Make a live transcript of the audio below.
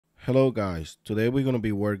Hello guys, today we're going to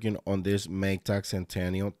be working on this Maytag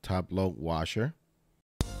Centennial top load washer.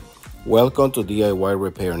 Welcome to DIY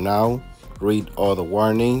Repair Now. Read all the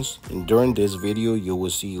warnings, and during this video you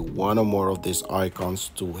will see one or more of these icons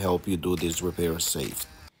to help you do this repair safe.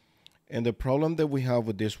 And the problem that we have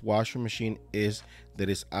with this washer machine is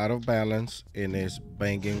that it's out of balance and is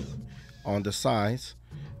banging on the sides.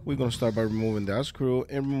 We're going to start by removing that screw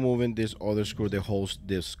and removing this other screw that holds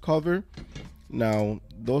this cover. Now,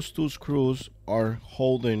 those two screws are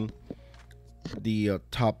holding the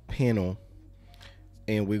top panel,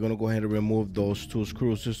 and we're going to go ahead and remove those two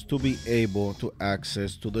screws just to be able to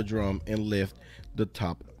access to the drum and lift the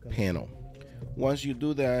top panel. Once you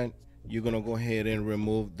do that, you're going to go ahead and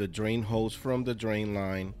remove the drain hose from the drain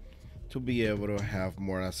line to be able to have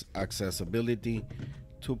more accessibility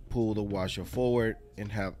to pull the washer forward and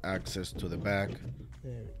have access to the back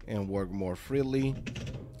and work more freely.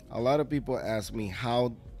 A lot of people ask me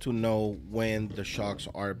how to know when the shocks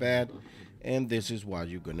are bad, and this is what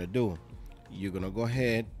you're gonna do. You're gonna go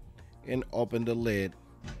ahead and open the lid,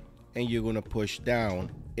 and you're gonna push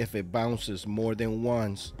down. If it bounces more than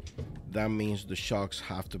once, that means the shocks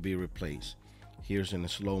have to be replaced. Here's in a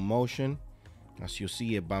slow motion. As you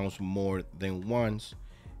see, it bounced more than once,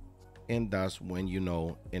 and that's when you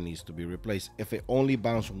know it needs to be replaced. If it only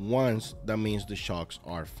bounced once, that means the shocks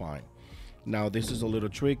are fine. Now this is a little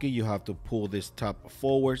tricky. You have to pull this top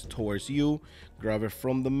forwards towards you, grab it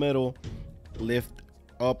from the middle, lift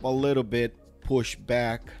up a little bit, push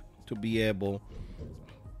back to be able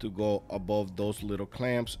to go above those little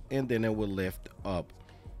clamps, and then it will lift up.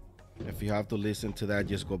 If you have to listen to that,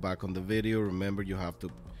 just go back on the video. Remember, you have to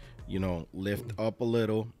lift up a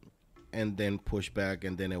little and then push back,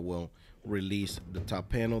 and then it will release the top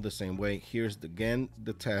panel the same way. Here's again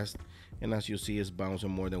the test, and as you see, it's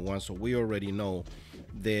bouncing more than once, so we already know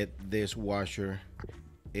that this washer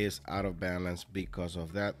is out of balance because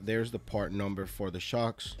of that. There's the part number for the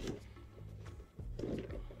shocks,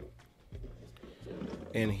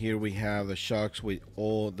 and here we have the shocks with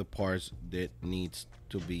all the parts that needs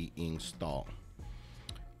to be installed.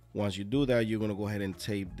 Once you do that, you're going to go ahead and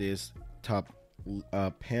tape this top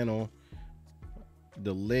panel,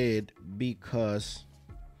 the lid, because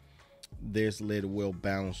this lid will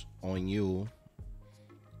bounce on you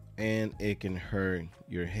and it can hurt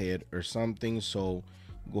your head or something. So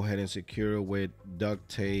go ahead and secure it with duct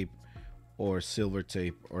tape or silver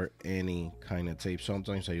tape or any kind of tape.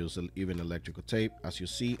 Sometimes I use even electrical tape. As you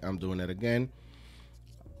see, I'm doing it again.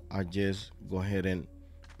 I just go ahead and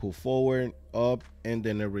pull forward, up, and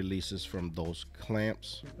then it releases from those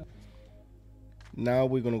clamps. Now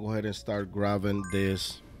we're gonna go ahead and start grabbing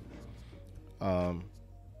this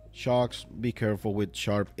shocks. Be careful with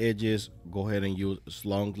sharp edges. Go ahead and use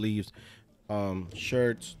long sleeves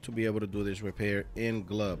shirts to be able to do this repair, and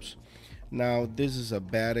gloves. Now this is a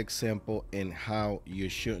bad example in how you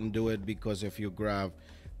shouldn't do it, because if you grab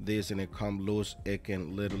this and it comes loose, it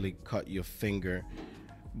can literally cut your finger.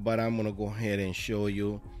 But I'm gonna go ahead and show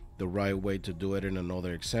you the right way to do it in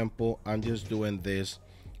another example. I'm just doing this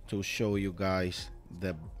to show you guys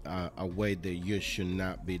that a way that you should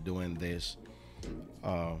not be doing this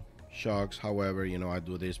shocks. However, I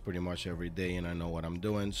do this pretty much every day and I know what I'm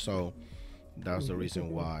doing, so that's the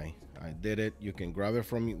reason why I did it. You can grab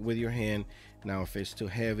it with your hand. Now if it's too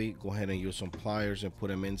heavy, go ahead and use some pliers and put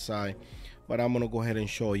them inside. But I'm gonna go ahead and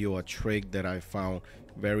show you a trick that I found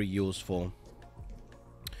very useful.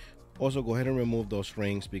 Also, go ahead and remove those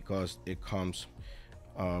rings because it comes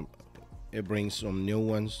it brings some new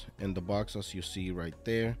ones in the box, as you see right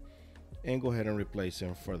there, and go ahead and replace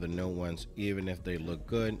them for the new ones. Even if they look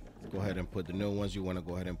good, go ahead and put the new ones. You want to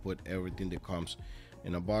go ahead and put everything that comes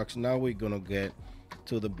in a box. Now we're gonna get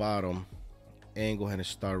to the bottom and go ahead and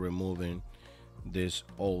start removing these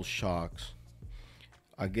old shocks.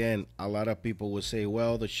 Again, a lot of people will say,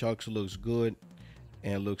 well, the shocks looks good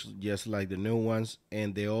and looks just like the new ones,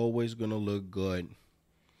 and they're always gonna look good,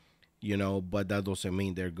 but that doesn't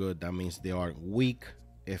mean they're good. That means they are weak.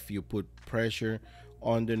 If you put pressure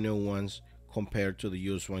on the new ones compared to the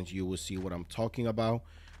used ones, you will see what I'm talking about.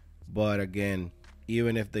 But again,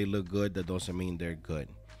 even if they look good, that doesn't mean they're good.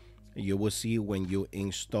 You will see when you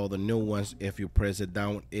install the new ones, if you press it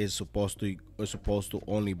down, it's supposed to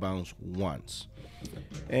only bounce once.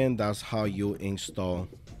 And that's how you install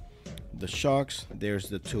the shocks. There's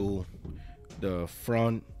the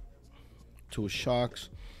front two shocks,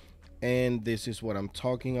 and this is what I'm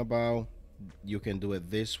talking about. You can do it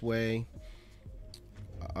this way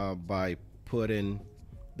by putting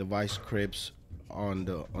the vice grips on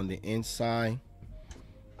the inside,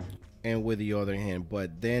 and with the other hand.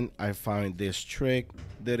 But then I find this trick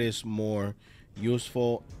that is more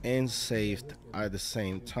useful and safe at the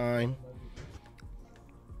same time.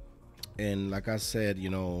 And like I said,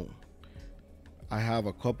 I have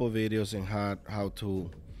a couple videos in how to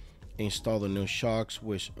install the new shocks,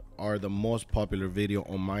 which are the most popular video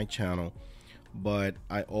on my channel, but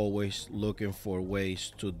I always looking for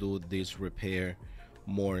ways to do this repair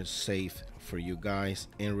more safe for you guys.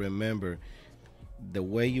 And remember, the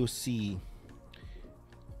way you see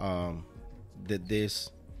that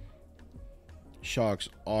this shocks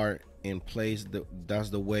are in place, that's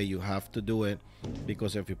the way you have to do it,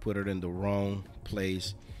 because if you put it in the wrong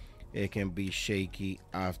place, it can be shaky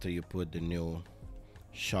after you put the new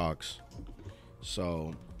shocks.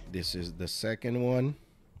 So this is the second one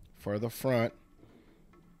for the front,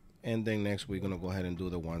 and then next we're gonna go ahead and do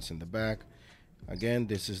the ones in the back. Again,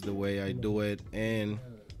 this is the way I do it, and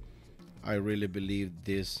I really believe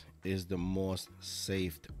this is the most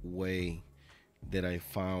safe way that I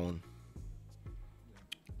found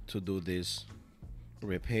to do this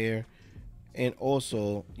repair. And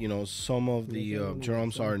also, some of the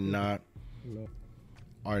drums are not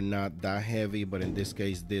that heavy, but in this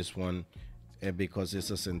case, this one, because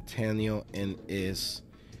it's a Centennial and is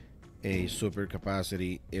a super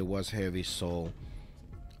capacity, it was heavy, so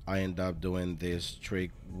I end up doing this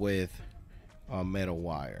trick with a metal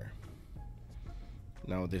wire.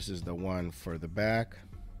 Now this is the one for the back.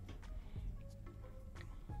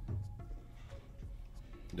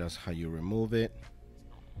 That's how you remove it.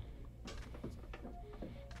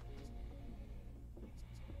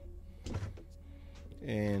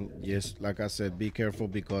 And yes, like I said, be careful,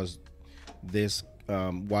 because this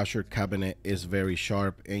washer cabinet is very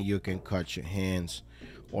sharp and you can cut your hands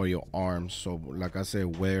or your arms. So like I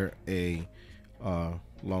said, wear a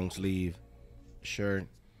long sleeve shirt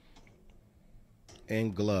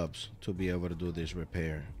and gloves to be able to do this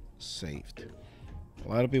repair safe. A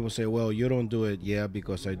lot of people say, well, you don't do it. Yeah,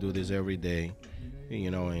 because I do this every day,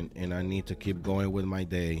 and I need to keep going with my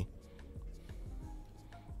day.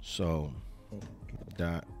 So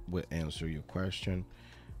that would answer your question.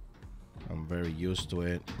 I'm very used to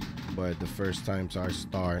it, but the first times I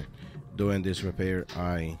start doing this repair,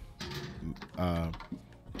 I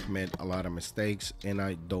made a lot of mistakes, and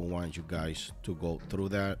I don't want you guys to go through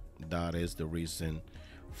that. That is the reason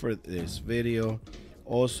for this video.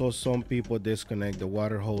 Also, some people disconnect the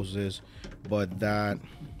water hoses, but that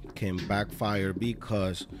can backfire,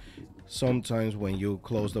 because sometimes when you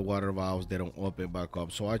close the water valves, they don't open back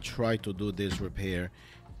up. So I try to do this repair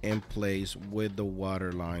in place with the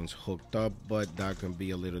water lines hooked up, but that can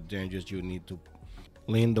be a little dangerous. You need to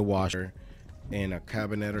clean the washer in a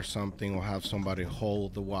cabinet or something, or have somebody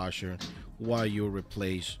hold the washer while you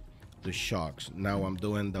replace the shocks. Now I'm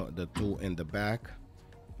doing the two in the back,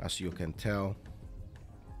 as you can tell.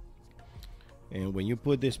 And when you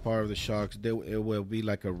put this part of the shocks, it will be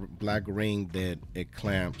like a black ring that it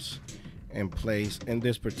clamps in place. In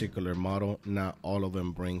this particular model, not all of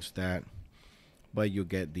them brings that, but you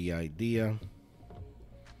get the idea.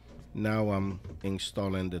 Now I'm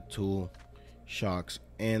installing the two shocks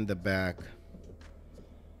in the back.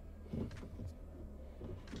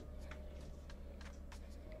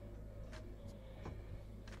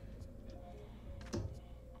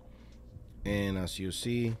 And as you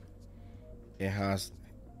see, it has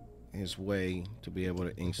its way to be able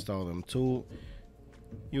to install them too.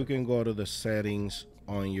 You can go to the settings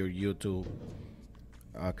on your YouTube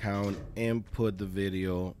account and put the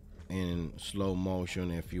video in slow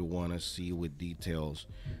motion if you want to see with details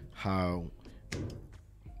how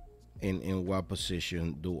and in what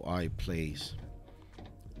position do I place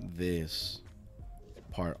this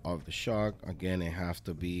part of the shock. Again, it has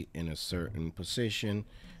to be in a certain position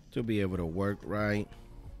to be able to work right.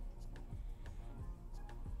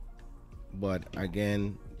 But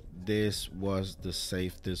again, this was the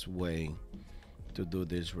safest way to do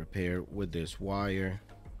this repair with this wire.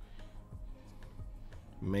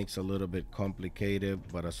 Makes a little bit complicated,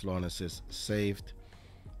 but as long as it's safe,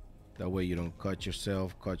 that way you don't cut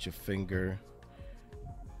yourself, cut your finger,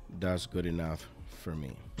 that's good enough for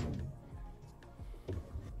me.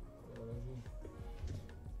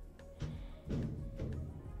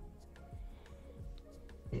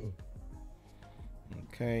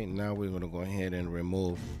 Okay, now we're going to go ahead and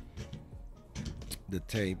remove the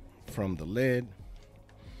tape from the lid,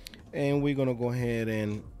 and we're going to go ahead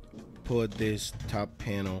and put this top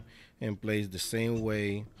panel in place the same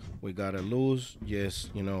way we got it loose.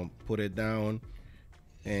 Just put it down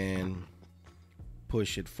and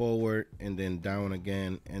push it forward and then down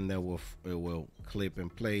again, and then it will clip in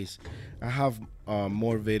place. I have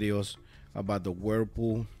more videos about the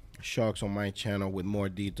Whirlpool shocks on my channel with more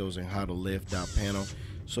details on how to lift that panel,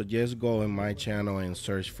 So just go in my channel and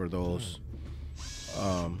search for those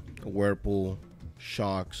Whirlpool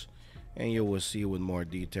shocks, and you will see with more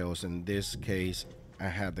details. In this case, I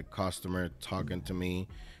had the customer talking to me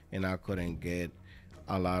and I couldn't get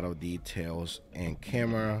a lot of details in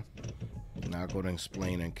camera, and I couldn't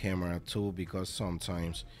explain in camera too, because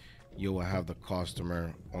sometimes you will have the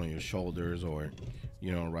customer on your shoulders, or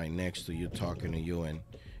right next to you talking to you, and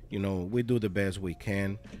we do the best we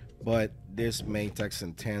can. But this Maytag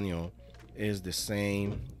Centennial is the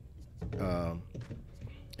same.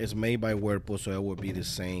 It's made by Whirlpool, so it will be the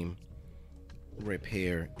same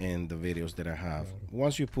repair in the videos that I have.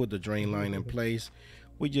 Once you put the drain line in place,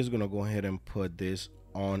 we're just gonna go ahead and put this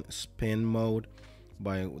on spin mode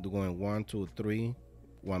by going 1 2 3,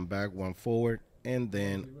 1 back, 1 forward, and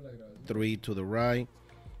then 3 to the right.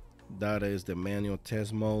 That is the manual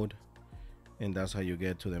test mode, and that's how you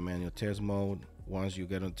get to the manual test mode. Once you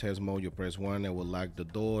get on test mode, you press 1, it will lock the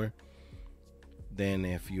door. Then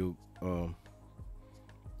if you go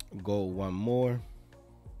 1 more,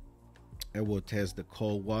 it will test the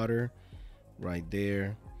cold water right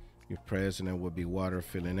there. You press and it will be water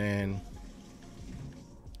filling in.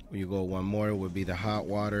 When you go 1 more, it will be the hot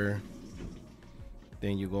water.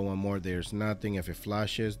 Then you go 1 more, there's nothing. If it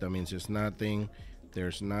flashes, that means it's nothing.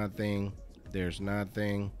 There's nothing, there's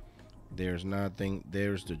nothing, there's nothing.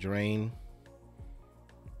 There's the drain.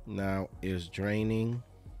 Now it's draining.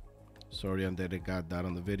 Sorry that it got that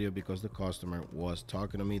on the video because the customer was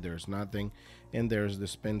talking to me. There's nothing. And there's the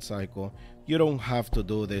spin cycle. You don't have to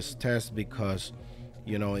do this test because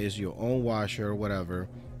it's your own washer or whatever,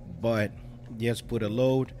 but just put a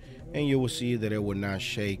load and you will see that it will not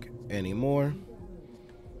shake anymore.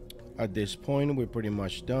 At this point, we're pretty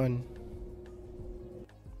much done.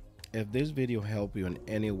 If this video helped you in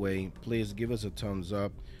any way, please give us a thumbs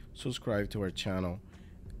up, subscribe to our channel,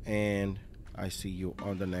 and I see you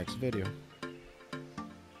on the next video.